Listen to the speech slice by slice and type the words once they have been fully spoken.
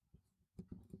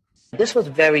This was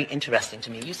very interesting to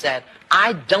me. You said,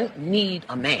 I don't need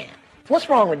a man. What's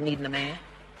wrong with needing a man?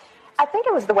 I think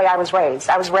it was the way I was raised.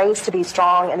 I was raised to be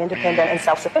strong and independent and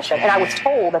self-sufficient. And I was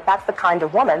told that that's the kind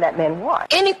of woman that men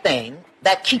want. Anything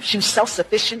that keeps you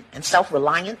self-sufficient and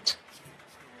self-reliant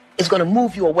is going to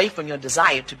move you away from your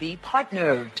desire to be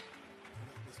partnered.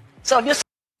 So if you're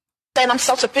saying I'm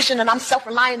self-sufficient and I'm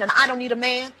self-reliant and I don't need a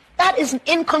man, that is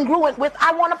incongruent with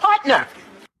I want a partner.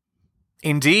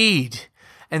 Indeed.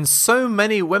 And so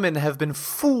many women have been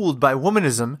fooled by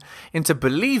womanism into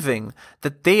believing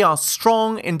that they are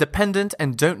strong, independent,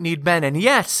 and don't need men. And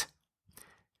yet,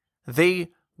 they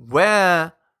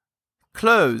wear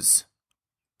clothes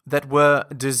that were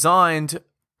designed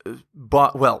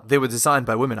by, well, they were designed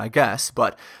by women, I guess,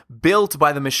 but built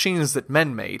by the machines that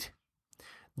men made,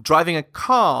 driving a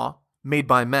car made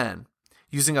by men,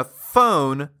 using a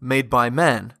phone made by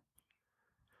men,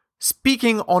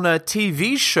 speaking on a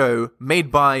TV show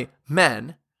made by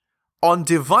men, on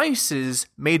devices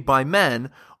made by men,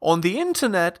 on the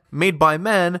internet made by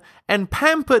men, and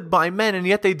pampered by men, and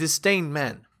yet they disdain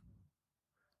men.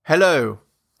 Hello,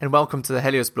 and welcome to the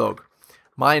Helios blog.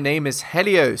 My name is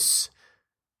Helios.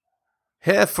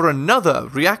 Here for another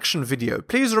reaction video.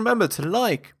 Please remember to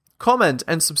like, comment,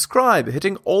 and subscribe,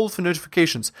 hitting all for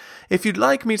notifications. If you'd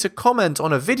like me to comment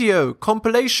on a video,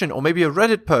 compilation, or maybe a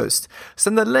Reddit post,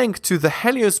 send the link to the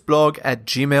Helios blog at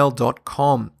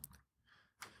gmail.com.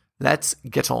 Let's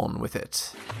get on with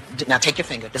it. Now take your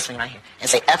finger, this thing right here, and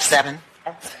say F7,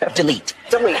 delete.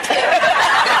 Delete. You know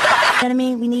what I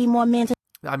mean? We need more men to...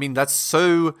 I mean, that's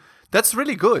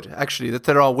really good, actually, that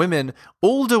there are women,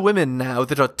 older women now,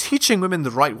 that are teaching women the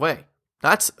right way.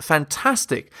 That's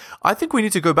fantastic. I think we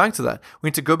need to go back to that. We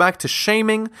need to go back to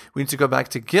shaming. We need to go back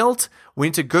to guilt. We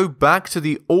need to go back to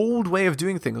the old way of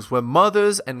doing things where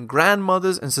mothers and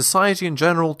grandmothers and society in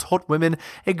general taught women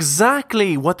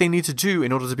exactly what they need to do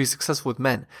in order to be successful with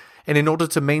men and in order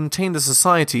to maintain the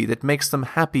society that makes them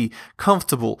happy,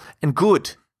 comfortable, and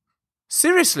good.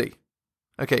 Seriously.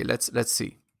 Okay, let's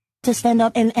see. to stand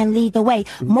up and lead the way.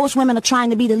 Most women are trying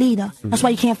to be the leader. That's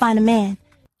why you can't find a man.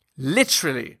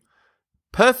 Literally.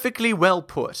 Perfectly well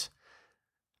put.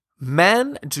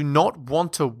 Men do not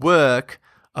want to work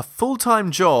a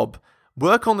full-time job,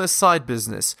 work on their side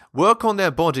business, work on their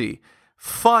body,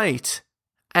 fight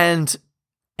and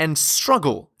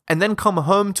struggle, and then come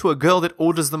home to a girl that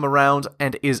orders them around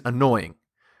and is annoying.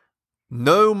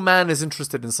 No man is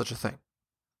interested in such a thing.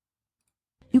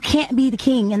 You can't be the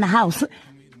king in the house.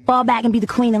 Fall back and be the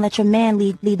queen and let your man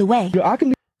lead the way.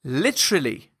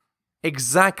 Literally.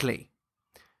 Exactly.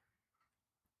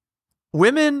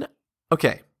 Women,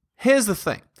 okay, here's the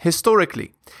thing.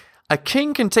 Historically, a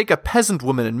king can take a peasant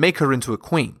woman and make her into a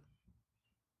queen.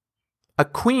 A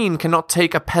queen cannot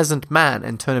take a peasant man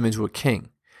and turn him into a king.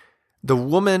 The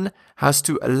woman has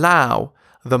to allow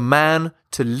the man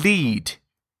to lead.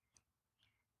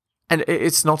 And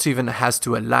it's not even has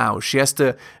to allow. She has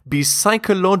to be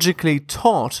psychologically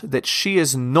taught that she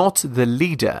is not the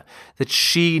leader, that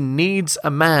she needs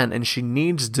a man and she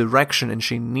needs direction and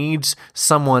she needs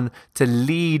someone to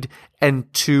lead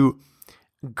and to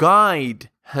guide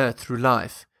her through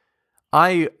life.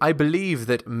 I believe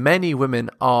that many women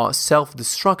are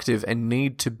self-destructive and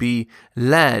need to be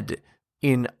led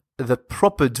in the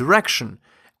proper direction.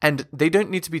 And they don't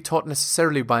need to be taught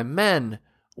necessarily by men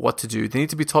what to do. They need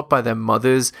to be taught by their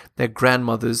mothers, their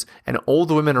grandmothers, and all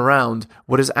the women around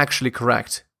what is actually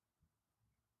correct.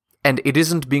 And it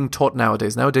isn't being taught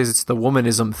nowadays. Nowadays, it's the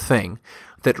womanism thing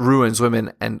that ruins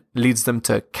women and leads them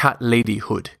to cat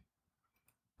ladyhood.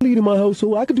 Lead in my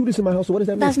household. I could do this in my household. What does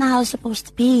that mean? That's not how it's supposed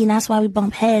to be, and that's why we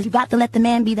bump heads. You got to let the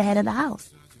man be the head of the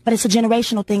house. But it's a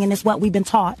generational thing, and it's what we've been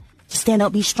taught. To stand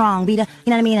up, be strong, be the, you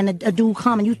know what I mean? And a dude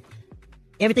come and you,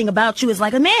 everything about you is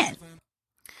like a man.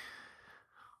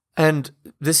 And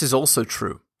this is also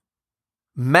true.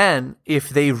 Men, if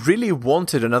they really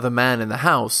wanted another man in the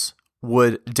house,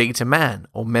 would date a man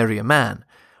or marry a man.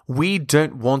 We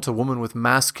don't want a woman with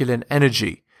masculine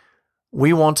energy.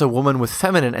 We want a woman with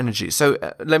feminine energy. So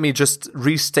let me just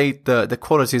restate the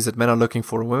qualities that men are looking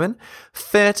for in women.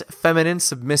 Fit, feminine,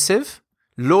 submissive,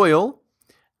 loyal,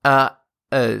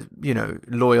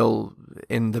 loyal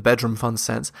in the bedroom fun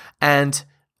sense, and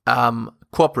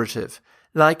cooperative.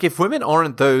 Like, if women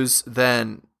aren't those,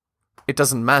 then it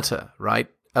doesn't matter, right?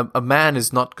 A man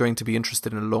is not going to be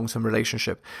interested in a long-term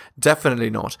relationship. Definitely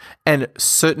not. And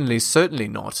certainly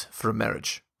not for a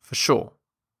marriage, for sure.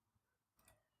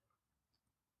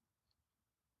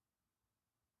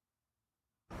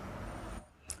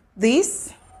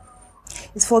 This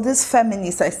is for this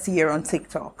feminist I see here on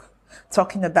TikTok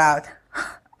talking about,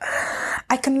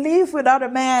 I can live without a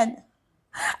man.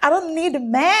 I don't need a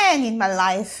man in my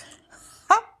life.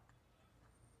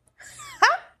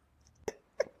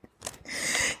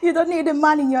 You don't need a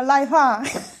man in your life, huh?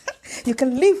 You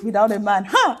can live without a man,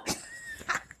 huh?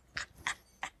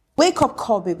 Wake up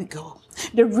call, baby girl.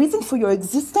 The reason for your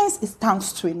existence is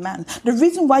thanks to a man. The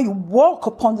reason why you walk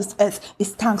upon this earth is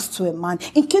thanks to a man.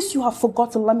 In case you have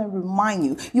forgotten, let me remind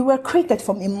you, you were created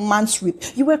from a man's rib.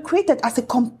 You were created as a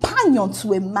companion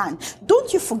to a man.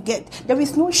 Don't you forget, there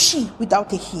is no she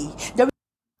without a he.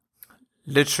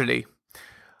 Literally.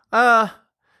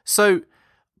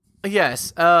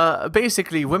 Yes,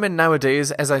 basically women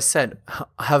nowadays, as I said,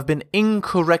 have been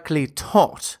incorrectly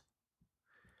taught.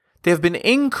 They have been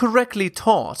incorrectly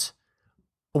taught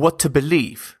what to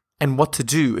believe and what to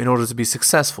do in order to be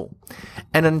successful.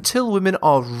 And until women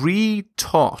are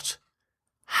re-taught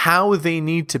how they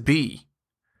need to be,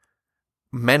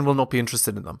 men will not be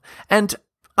interested in them. And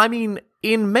I mean,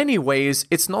 in many ways,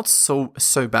 it's not so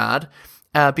bad.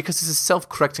 Because it's a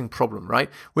self-correcting problem, right?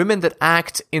 Women that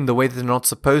act in the way that they're not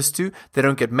supposed to, they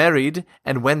don't get married,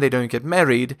 and when they don't get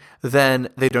married, then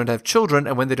they don't have children,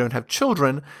 and when they don't have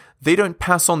children, they don't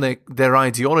pass on their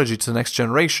ideology to the next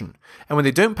generation. And when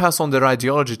they don't pass on their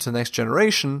ideology to the next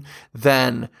generation,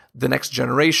 then the next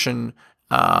generation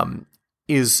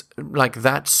is like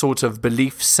that sort of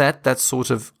belief set, that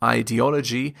sort of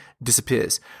ideology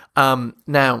disappears.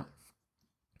 Now,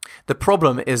 the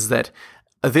problem is that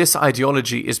this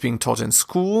ideology is being taught in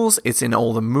schools, it's in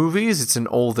all the movies, it's in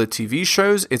all the TV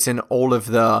shows, it's in all of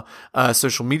the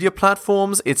social media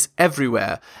platforms, it's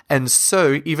everywhere. And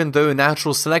so, even though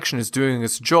natural selection is doing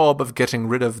its job of getting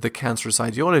rid of the cancerous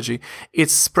ideology,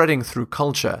 it's spreading through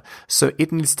culture. So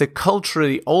it needs to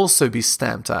culturally also be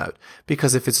stamped out,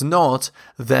 because if it's not,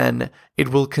 then it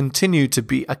will continue to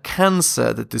be a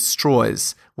cancer that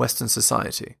destroys Western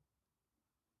society.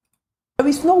 There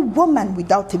is no woman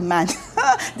without a man.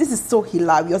 This is so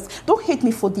hilarious. Don't hate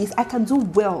me for this. I can do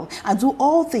well and do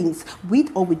all things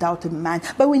with or without a man.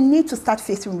 But we need to start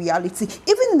facing reality.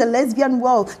 Even in the lesbian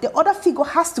world, the other figure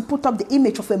has to put up the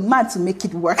image of a man to make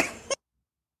it work.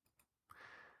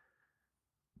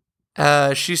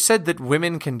 She said that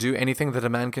women can do anything that a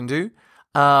man can do.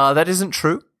 That isn't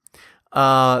true.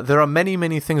 There are many,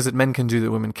 many things that men can do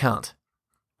that women can't.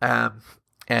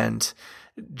 And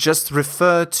just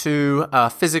refer to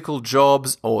physical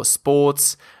jobs or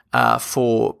sports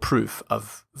for proof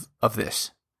of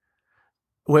this.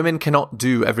 Women cannot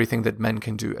do everything that men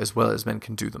can do as well as men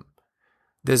can do them.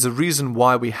 There's a reason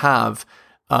why we have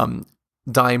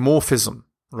dimorphism,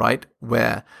 right?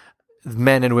 Where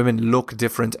men and women look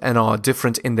different and are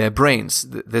different in their brains.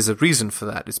 There's a reason for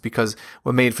that. It's because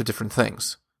we're made for different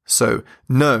things. So,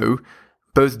 no,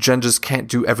 both genders can't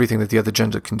do everything that the other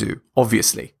gender can do,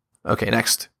 obviously. Okay,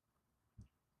 next.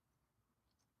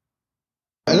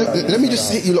 Let me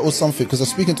just hit you lot with something, because I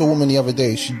was speaking to a woman the other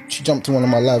day. She jumped to one of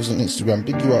my lives on Instagram.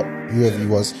 Big you up, whoever you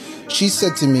was. She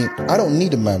said to me, I don't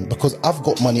need a man because I've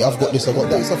got money, I've got this, I've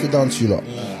got that. Something down to you lot.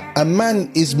 A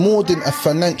man is more than a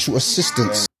financial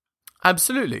assistance.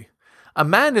 Absolutely. A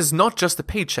man is not just a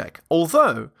paycheck.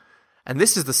 Although, and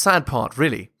this is the sad part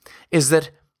really, is that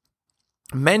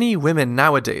many women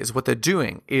nowadays, what they're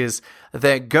doing is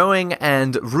they're going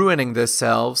and ruining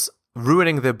themselves,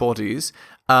 ruining their bodies,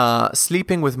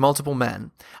 sleeping with multiple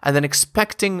men, and then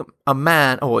expecting a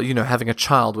man, or, having a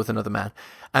child with another man,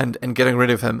 and getting rid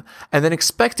of him, and then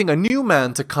expecting a new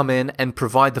man to come in and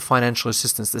provide the financial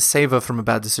assistance to save her from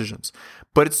bad decisions.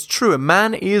 But it's true, a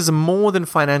man is more than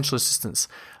financial assistance.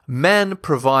 Men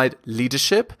provide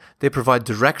leadership, they provide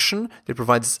direction, they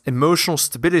provide emotional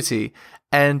stability,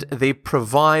 and they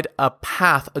provide a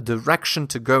path, a direction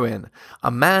to go in.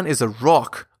 A man is a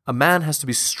rock. A man has to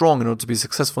be strong in order to be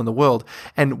successful in the world.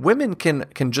 And women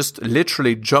can just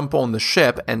literally jump on the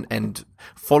ship and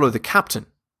follow the captain,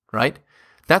 right?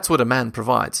 That's what a man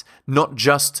provides, not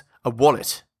just a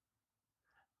wallet.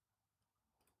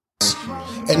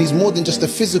 And he's more than just a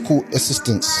physical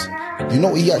assistance. You know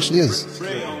what he actually is?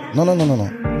 No.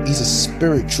 He's a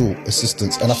spiritual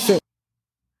assistance. And I feel...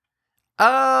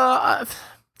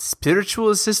 Spiritual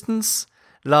assistance?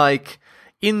 Like,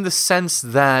 in the sense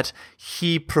that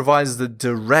he provides the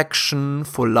direction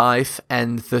for life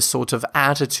and the sort of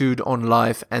attitude on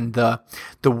life and the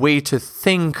way to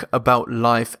think about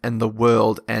life and the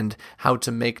world and how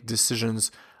to make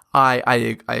decisions. I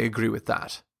agree with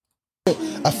that.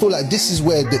 I feel like this is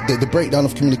where the breakdown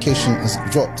of communication is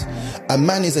dropped. A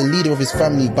man is a leader of his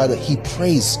family by that he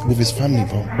prays with his family,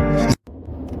 bro.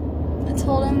 I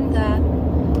told him that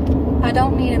I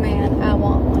don't need a man, I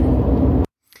want one.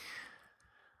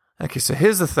 Okay, so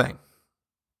here's the thing.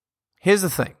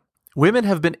 Women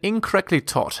have been incorrectly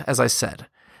taught, as I said.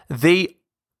 They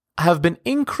have been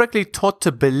incorrectly taught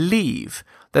to believe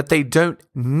that they don't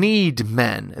need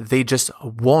men, they just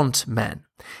want men.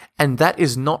 And that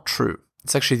is not true.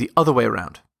 It's actually the other way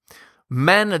around.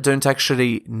 Men don't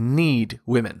actually need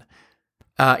women,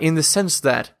 in the sense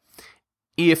that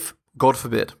if, God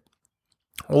forbid,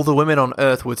 all the women on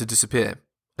earth were to disappear,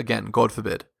 again, God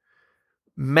forbid,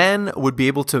 men would be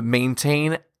able to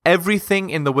maintain everything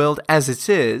in the world as it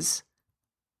is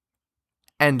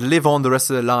and live on the rest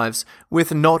of their lives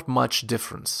with not much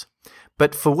difference.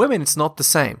 But for women, it's not the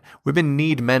same. Women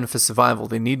need men for survival.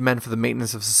 They need men for the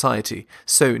maintenance of society.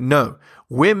 So no,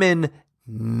 women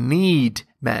need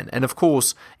men. And of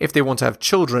course, if they want to have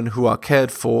children who are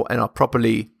cared for and are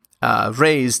properly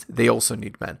raised, they also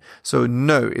need men. So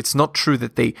no, it's not true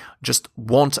that they just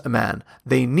want a man.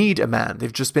 They need a man.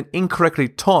 They've just been incorrectly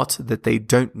taught that they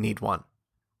don't need one.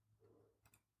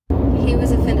 He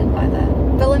was offended by that.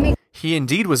 But let me... He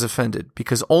indeed was offended,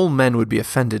 because all men would be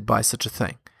offended by such a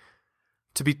thing.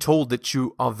 To be told that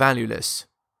you are valueless.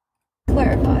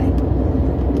 clarify.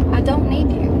 I don't need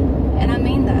you, and I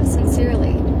mean that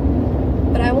sincerely.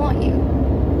 But I want you.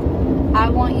 I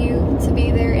want you to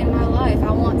be there in my life.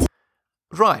 I want to...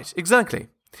 Right, exactly.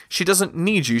 She doesn't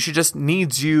need you. She just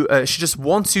needs you. She just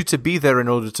wants you to be there in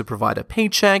order to provide a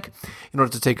paycheck, in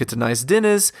order to take her to nice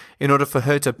dinners, in order for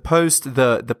her to post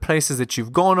the places that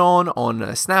you've gone on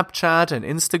Snapchat and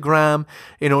Instagram,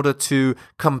 in order to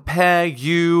compare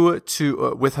you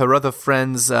to with her other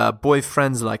friends'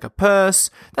 boyfriends like a purse.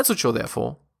 That's what you're there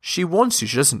for. She wants you.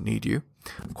 She doesn't need you.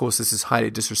 Of course, this is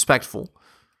highly disrespectful.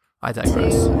 I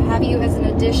digress. To have you as an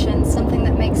addition, something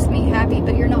that makes me happy,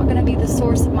 but you're not going to be the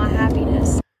source of my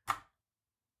happiness.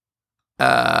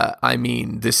 I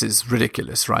mean, this is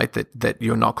ridiculous, right? That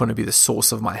you're not going to be the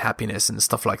source of my happiness and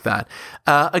stuff like that.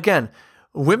 Again,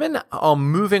 women are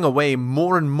moving away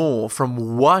more and more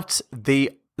from what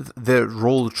their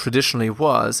role traditionally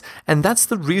was, and that's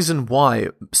the reason why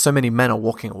so many men are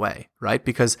walking away, right?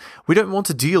 Because we don't want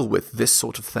to deal with this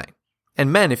sort of thing.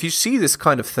 And men, if you see this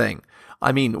kind of thing,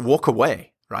 I mean, walk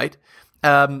away, right?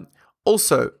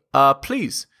 Also,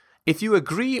 please, if you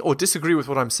agree or disagree with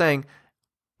what I'm saying,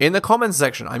 in the comments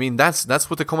section. I mean, that's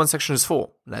what the comment section is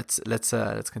for. Let's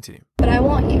continue. But I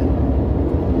want you.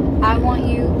 I want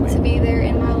you to be there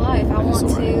in my life. I want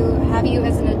to have you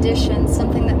as an addition,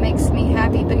 something that makes me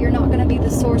happy, but you're not going to be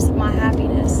the source of my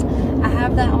happiness. I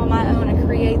have that on my own. I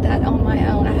create that on my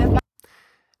own. I have my...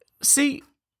 See,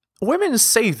 women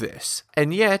say this,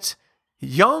 and yet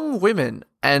young women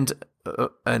and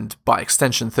by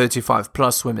extension 35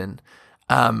 plus women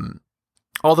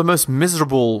are the most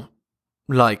miserable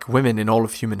women in all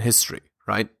of human history,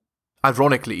 right?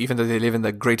 Ironically, even though they live in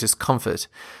the greatest comfort.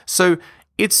 So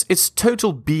it's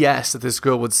total BS that this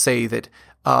girl would say that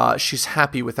she's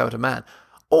happy without a man.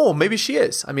 Or maybe she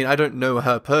is. I mean, I don't know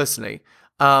her personally.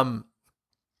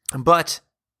 But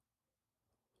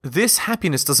this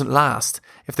happiness doesn't last.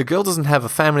 If the girl doesn't have a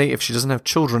family, if she doesn't have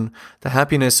children, the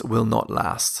happiness will not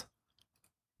last.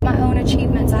 My own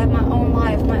achievements. I have my own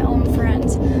life, my own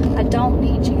friends. I don't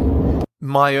need you.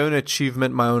 My own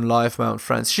achievement, my own life, my own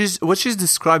friends. What she's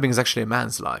describing is actually a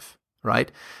man's life,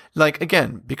 right?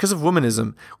 Again, because of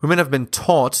womanism, women have been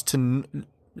taught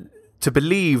to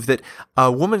believe that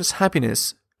a woman's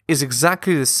happiness is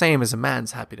exactly the same as a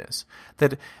man's happiness.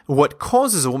 That what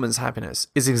causes a woman's happiness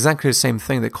is exactly the same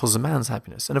thing that causes a man's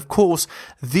happiness. And of course,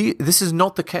 this is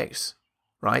not the case,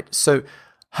 right? So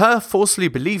her falsely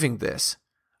believing this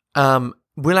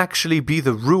will actually be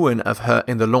the ruin of her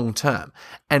in the long term.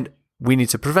 And we need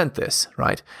to prevent this,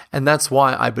 right? And that's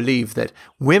why I believe that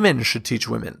women should teach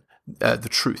women the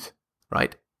truth,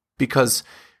 right? Because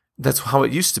that's how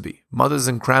it used to be. Mothers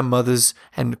and grandmothers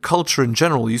and culture in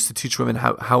general used to teach women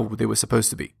how they were supposed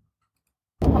to be.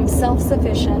 I'm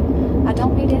self-sufficient. I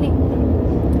don't need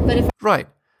anyone. But if... Right.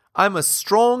 I'm a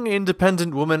strong,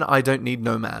 independent woman. I don't need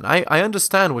no man. I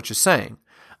understand what you're saying.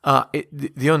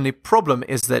 The only problem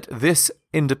is that this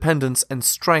independence and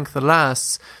strength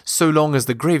lasts so long as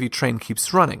the gravy train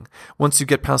keeps running. Once you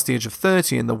get past the age of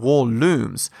 30 and the wall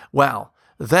looms, well,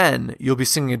 then you'll be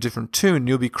singing a different tune.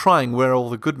 You'll be crying where all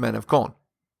the good men have gone.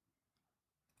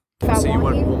 If I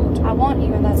want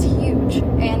you, and that's huge.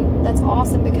 And that's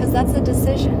awesome because that's a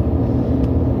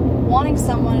decision. Wanting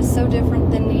someone is so different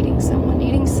than needing someone.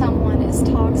 Needing someone is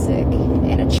toxic.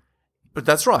 But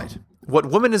that's right. What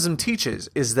womanism teaches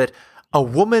is that a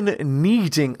woman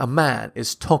needing a man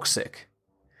is toxic,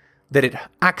 that it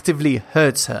actively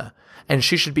hurts her, and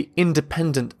she should be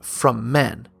independent from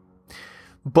men.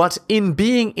 But in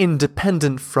being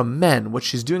independent from men, what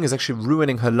she's doing is actually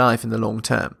ruining her life in the long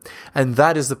term. And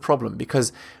that is the problem,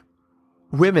 because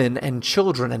women and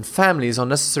children and families are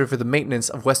necessary for the maintenance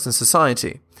of Western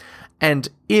society. And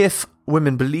if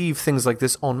women believe things like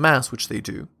this en masse, which they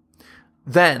do,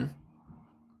 then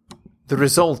the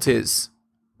result is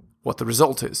what the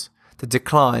result is, the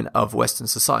decline of Western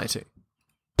society.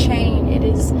 Chain, it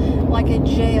is like a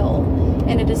jail,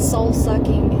 and it is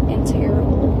soul-sucking and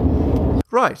terrible.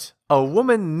 Right. A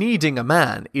woman needing a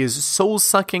man is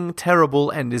soul-sucking, terrible,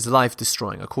 and is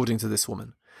life-destroying, according to this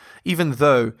woman. Even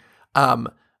though,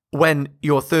 when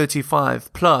you're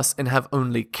 35 plus and have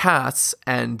only cats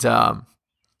and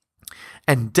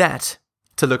debt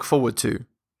to look forward to,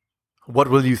 what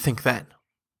will you think then?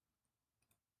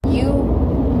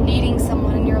 You needing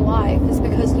someone in your life is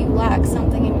because you lack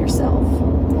something in yourself.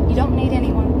 You don't need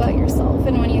anyone but yourself.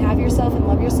 And when you have yourself and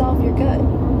love yourself, you're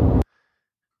good.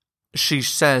 She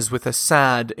says with a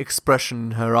sad expression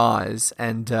in her eyes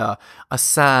and a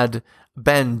sad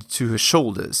bend to her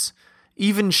shoulders.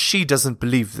 Even she doesn't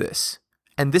believe this.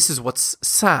 And this is what's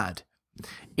sad.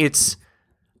 It's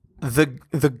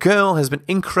the girl has been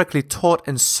incorrectly taught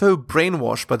and so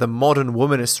brainwashed by the modern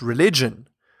womanist religion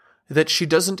that she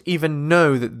doesn't even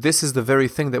know that this is the very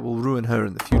thing that will ruin her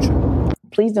in the future.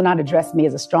 Please do not address me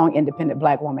as a strong, independent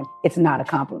black woman. It's not a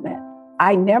compliment.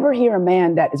 I never hear a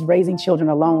man that is raising children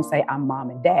alone say, I'm mom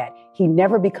and dad. He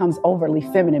never becomes overly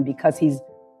feminine because he's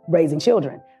raising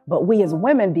children. But we as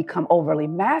women become overly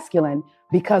masculine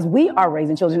because we are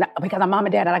raising children, because I'm mom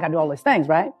and dad and I got to do all these things,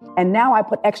 right? And now I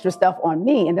put extra stuff on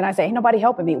me and then I say, ain't nobody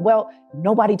helping me. Well,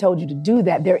 nobody told you to do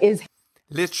that. There is.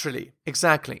 Literally,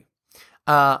 exactly.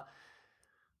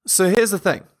 So here's the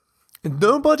thing.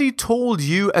 Nobody told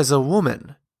you as a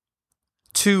woman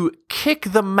to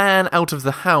kick the man out of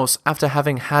the house after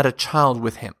having had a child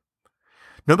with him.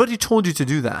 Nobody told you to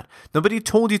do that. Nobody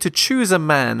told you to choose a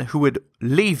man who would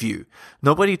leave you.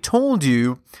 Nobody told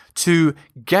you to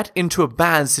get into a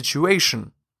bad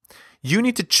situation. You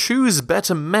need to choose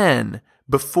better men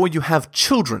before you have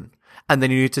children, and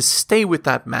then you need to stay with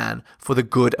that man for the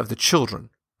good of the children,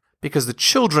 because the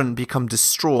children become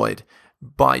destroyed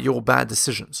by your bad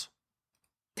decisions.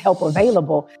 Help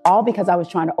available, all because I was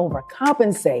trying to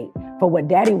overcompensate for what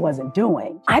daddy wasn't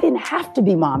doing. I didn't have to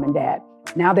be mom and dad.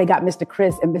 Now they got Mr.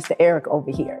 Chris and Mr. Eric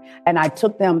over here. And I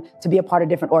took them to be a part of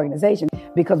different organizations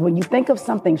because when you think of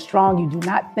something strong, you do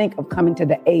not think of coming to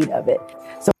the aid of it.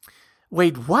 So,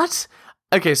 wait, what?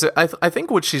 Okay, so I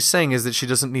think what she's saying is that she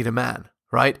doesn't need a man,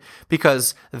 right?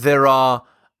 Because there are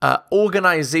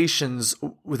organizations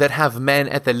that have men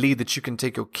at the lead that you can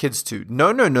take your kids to.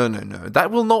 No. That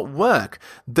will not work.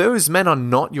 Those men are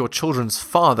not your children's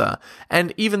father.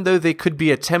 And even though they could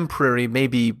be a temporary,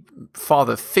 maybe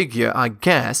father figure, I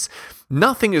guess,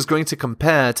 nothing is going to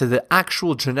compare to the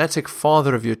actual genetic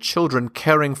father of your children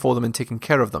caring for them and taking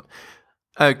care of them.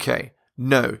 Okay,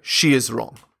 no, she is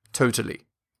wrong. Totally.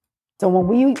 So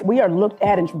when we are looked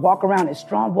at and walk around as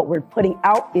strong, what we're putting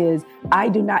out is, I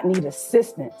do not need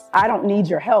assistance. I don't need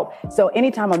your help. So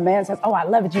anytime a man says, oh, I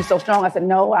love it, you're so strong. I said,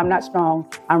 no, I'm not strong.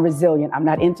 I'm resilient. I'm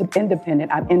not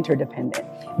independent. I'm interdependent.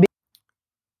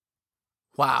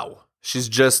 Wow. She's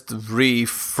just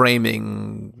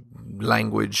reframing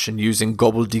language and using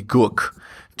gobbledygook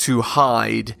to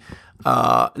hide.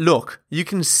 Look, you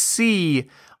can see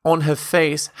on her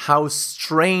face how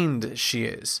strained she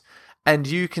is. And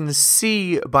you can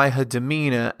see by her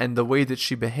demeanor and the way that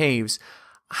she behaves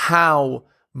how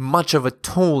much of a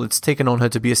toll it's taken on her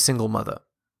to be a single mother.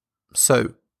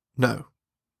 So, no,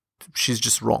 she's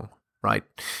just wrong, right?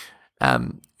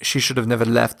 She should have never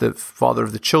left the father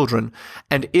of the children.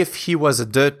 And if he was a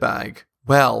dirtbag,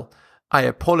 well, I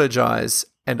apologize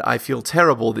and I feel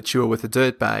terrible that you were with a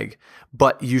dirtbag,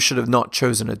 but you should have not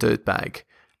chosen a dirtbag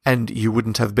and you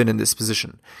wouldn't have been in this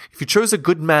position. If you chose a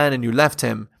good man and you left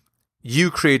him,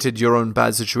 you created your own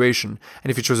bad situation.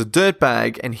 And if you chose a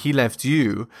dirtbag and he left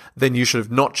you, then you should have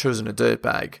not chosen a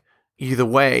dirtbag. Either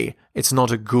way, it's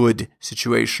not a good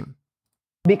situation.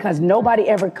 Because nobody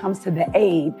ever comes to the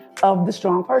aid of the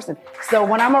strong person. So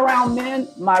when I'm around men,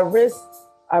 my wrists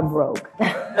are broke.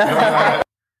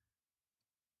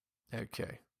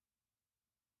 Okay.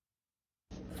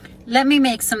 Let me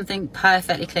make something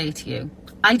perfectly clear to you.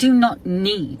 I do not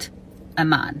need a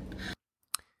man.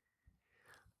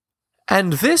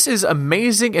 And this is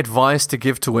amazing advice to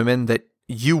give to women that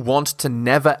you want to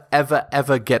never, ever,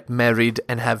 ever get married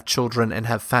and have children and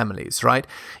have families, right?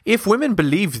 If women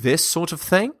believe this sort of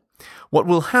thing, what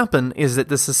will happen is that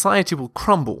the society will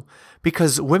crumble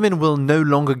because women will no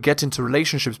longer get into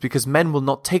relationships because men will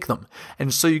not take them.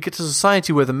 And so you get a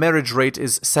society where the marriage rate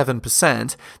is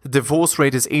 7%, the divorce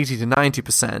rate is 80 to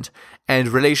 90%, and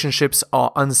relationships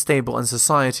are unstable and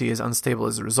society is unstable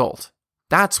as a result.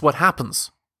 That's what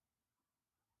happens.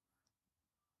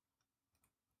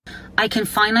 I can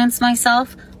finance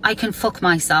myself, I can fuck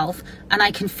myself, and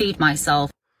I can feed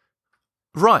myself.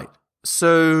 Right.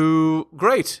 So,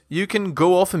 great. You can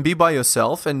go off and be by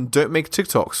yourself and don't make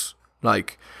TikToks,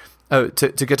 like,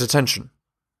 to get attention.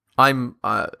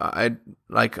 I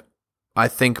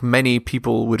think many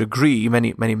people would agree,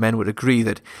 many men would agree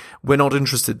that we're not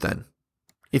interested then.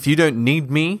 If you don't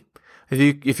need me,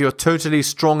 if you're totally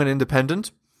strong and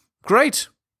independent, great.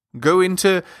 Go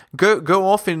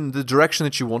off in the direction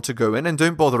that you want to go in and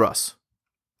don't bother us.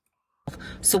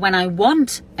 So when I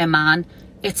want a man,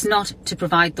 it's not to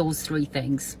provide those three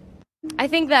things. I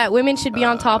think that women should be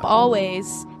on top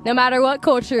always. No matter what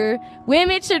culture,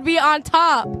 women should be on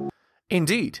top.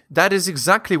 Indeed, that is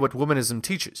exactly what womanism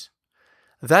teaches.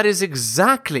 That is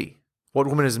exactly what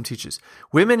womanism teaches.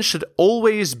 Women should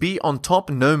always be on top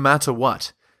no matter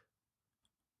what.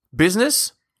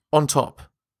 Business, on top.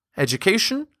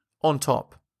 Education, on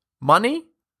top. Money,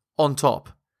 on top.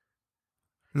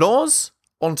 Laws,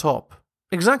 on top.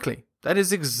 Exactly. That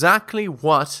is exactly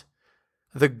what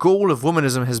the goal of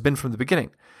womanism has been from the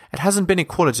beginning. It hasn't been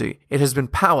equality. It has been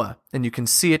power, and you can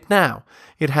see it now.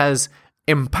 It has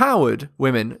empowered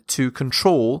women to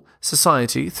control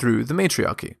society through the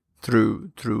matriarchy,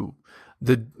 through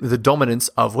the dominance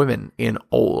of women in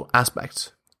all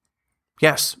aspects.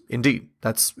 Yes, indeed.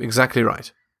 That's exactly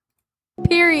right.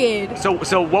 Period.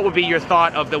 So what would be your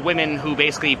thought of the women who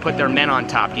basically put their men on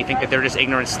top? Do you think that they're just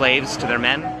ignorant slaves to their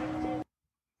men?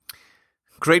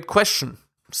 Great question.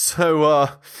 So,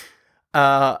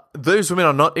 those women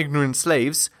are not ignorant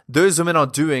slaves. Those women are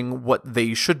doing what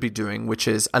they should be doing, which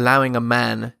is allowing a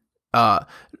man,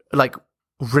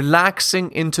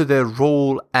 relaxing into their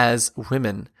role as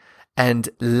women and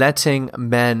letting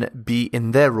men be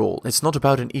in their role. It's not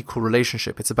about an equal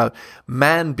relationship. It's about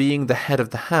man being the head of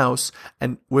the house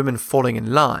and women falling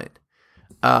in line.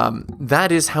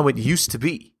 That is how it used to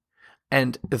be.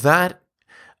 And with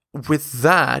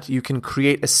that, you can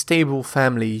create a stable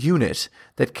family unit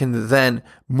that can then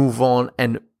move on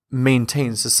and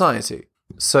maintain society.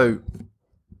 So,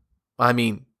 I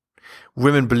mean,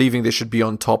 women believing they should be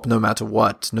on top no matter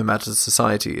what, no matter the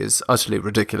society, is utterly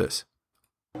ridiculous.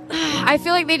 I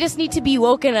feel like they just need to be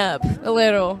woken up a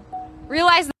little.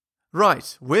 Realize that.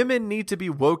 Right. Women need to be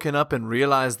woken up and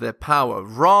realize their power.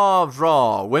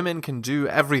 Rah. Women can do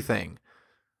everything.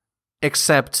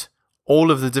 Except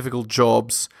all of the difficult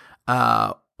jobs,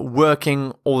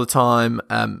 working all the time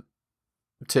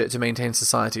to maintain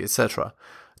society, etc.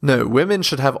 No, women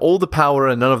should have all the power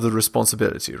and none of the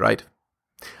responsibility, right?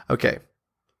 Okay,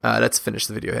 let's finish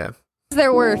the video here.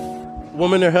 Their worth.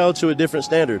 Women are held to a different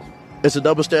standard. It's a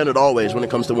double standard always when it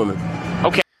comes to women.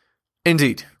 Okay.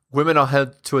 Indeed, women are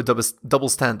held to a double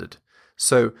standard.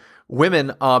 So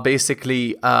women are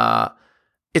basically,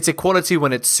 it's equality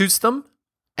when it suits them,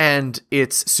 and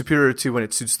it's superiority when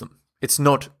it suits them. It's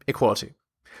not equality.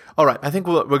 All right, I think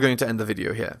we're going to end the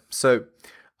video here. So,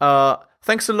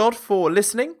 thanks a lot for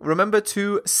listening. Remember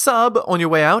to sub on your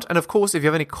way out. And of course, if you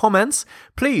have any comments,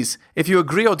 please, if you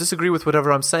agree or disagree with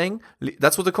whatever I'm saying,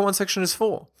 that's what the comment section is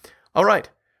for. All right.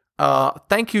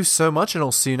 Thank you so much, and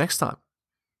I'll see you next time.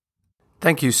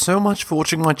 Thank you so much for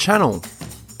watching my channel.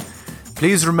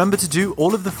 Please remember to do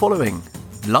all of the following.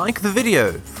 Like the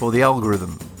video for the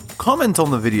algorithm. Comment on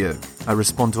the video. I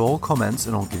respond to all comments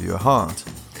and I'll give you a heart.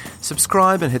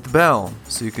 Subscribe and hit the bell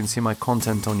so you can see my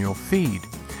content on your feed.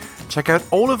 Check out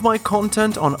all of my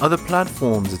content on other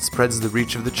platforms. It spreads the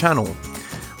reach of the channel.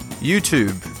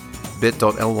 YouTube,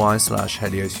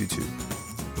 bit.ly/Helios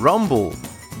YouTube. Rumble,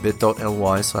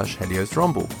 bit.ly/Helios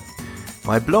Rumble.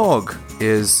 My blog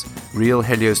is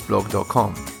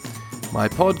realheliosblog.com. My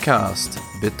podcast,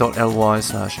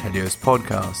 bit.ly/Helios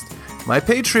Podcast. My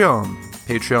Patreon,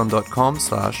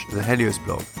 patreon.com/The Helios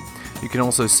Blog. You can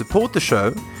also support the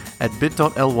show at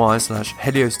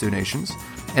bit.ly/Helios Donations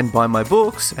and buy my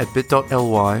books at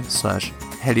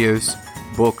bit.ly/Helios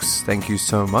Books. Thank you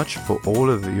so much for all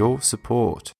of your support.